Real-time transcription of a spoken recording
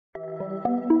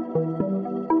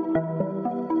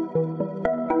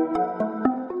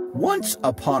Once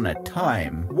upon a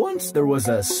time, once there was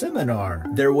a seminar.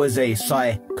 There was a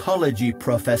psychology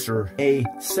professor, a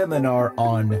seminar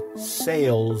on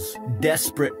sales,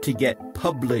 desperate to get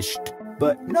published,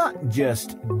 but not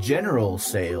just general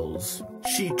sales.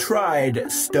 She tried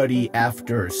study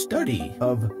after study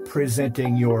of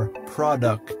presenting your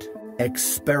product,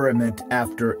 experiment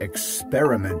after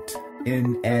experiment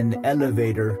in an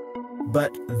elevator,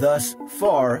 but thus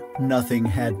far nothing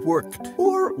had worked.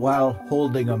 Or while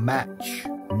holding a match,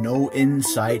 no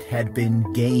insight had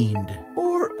been gained.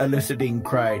 Or eliciting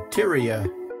criteria,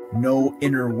 no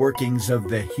inner workings of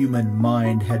the human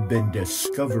mind had been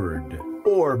discovered.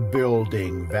 Or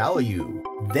building value.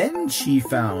 Then she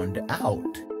found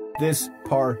out this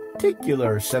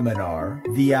particular seminar,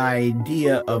 the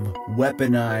idea of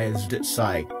weaponized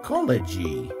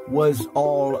psychology, was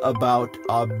all about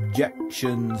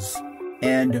objections,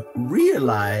 and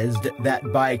realized that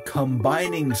by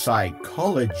combining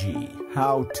psychology,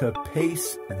 how to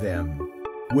pace them,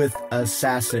 with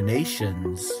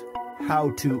assassinations, how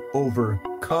to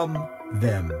overcome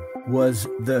them, was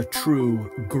the true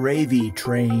gravy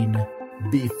train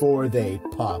before they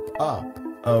pop up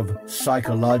of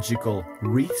psychological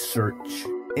research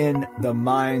in the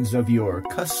minds of your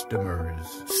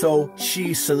customers. So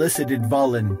she solicited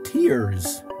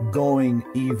volunteers, going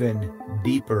even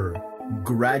deeper.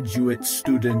 Graduate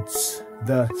students.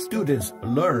 The students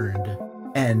learned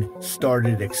and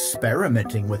started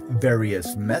experimenting with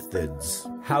various methods,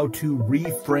 how to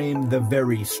reframe the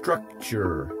very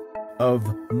structure of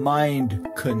mind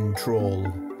control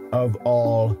of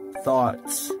all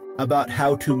thoughts, about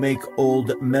how to make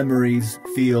old memories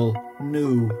feel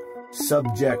new,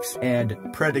 subjects and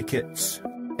predicates,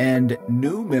 and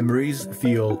new memories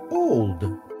feel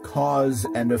old, cause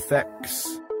and effects,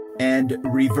 and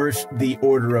reverse the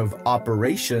order of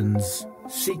operations,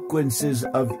 sequences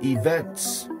of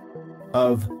events,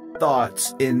 of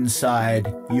thoughts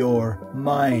inside your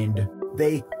mind.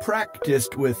 They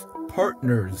practiced with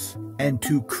partners, and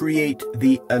to create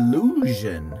the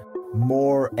illusion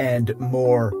more and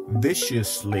more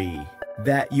viciously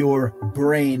that your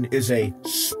brain is a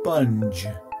sponge,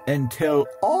 until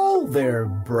all their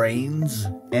brains,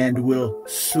 and will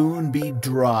soon be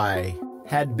dry,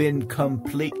 had been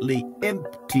completely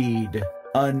emptied,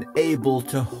 unable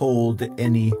to hold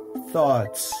any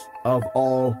thoughts, of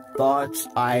all thoughts,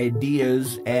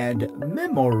 ideas, and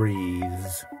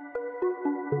memories.